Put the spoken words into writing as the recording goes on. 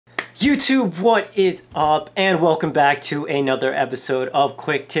YouTube, what is up? And welcome back to another episode of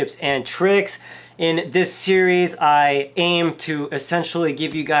Quick Tips and Tricks. In this series, I aim to essentially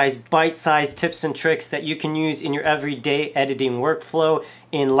give you guys bite-sized tips and tricks that you can use in your everyday editing workflow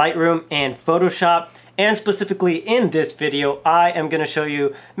in Lightroom and Photoshop. And specifically in this video, I am going to show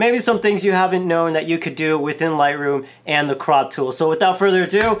you maybe some things you haven't known that you could do within Lightroom and the crop tool. So without further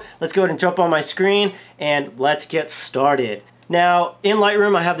ado, let's go ahead and jump on my screen and let's get started. Now, in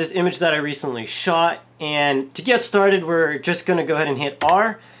Lightroom, I have this image that I recently shot, and to get started, we're just gonna go ahead and hit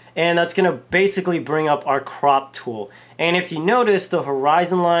R, and that's gonna basically bring up our crop tool. And if you notice, the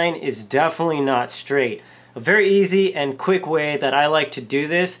horizon line is definitely not straight. A very easy and quick way that I like to do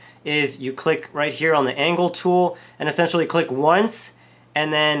this is you click right here on the angle tool and essentially click once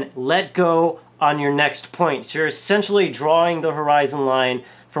and then let go on your next point. So you're essentially drawing the horizon line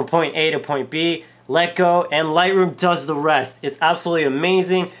from point A to point B. Let go, and Lightroom does the rest. It's absolutely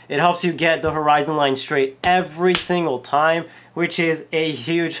amazing. It helps you get the horizon line straight every single time, which is a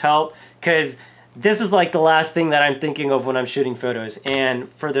huge help because this is like the last thing that I'm thinking of when I'm shooting photos, and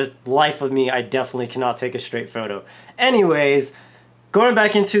for the life of me, I definitely cannot take a straight photo. Anyways, going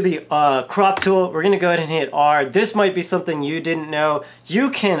back into the crop tool, we're gonna go ahead and hit R. This might be something you didn't know. You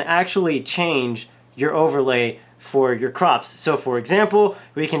can actually change your overlay for your crops. So for example,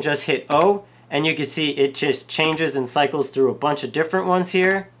 we can just hit O, and you can see it just changes and cycles through a bunch of different ones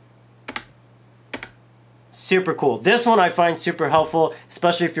here. Super cool. This one I find super helpful,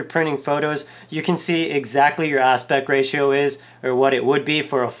 especially if you're printing photos. You can see exactly your aspect ratio is, or what it would be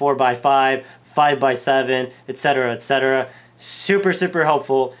for a 4:5, 5:7, etc., etc. Super, super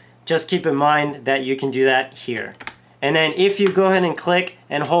helpful. Just keep in mind that you can do that here. And then if you go ahead and click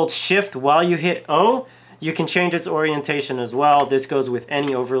and hold Shift while you hit O, you can change its orientation as well. This goes with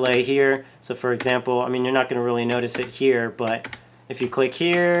any overlay here. So for example, I mean, you're not gonna really notice it here, but if you click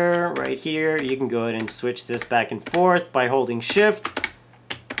here, right here, you can go ahead and switch this back and forth by holding Shift,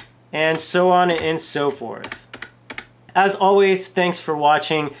 and so on and so forth. As always, thanks for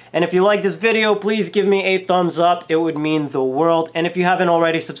watching. And if you like this video, please give me a thumbs up. It would mean the world. And if you haven't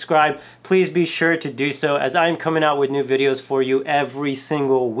already subscribed, please be sure to do so, as I'm coming out with new videos for you every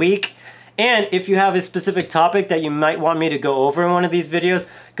single week. And if you have a specific topic that you might want me to go over in one of these videos,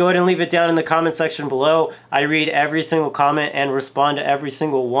 go ahead and leave it down in the comment section below. I read every single comment and respond to every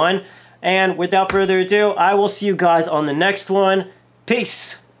single one. And without further ado, I will see you guys on the next one.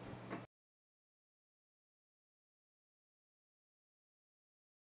 Peace!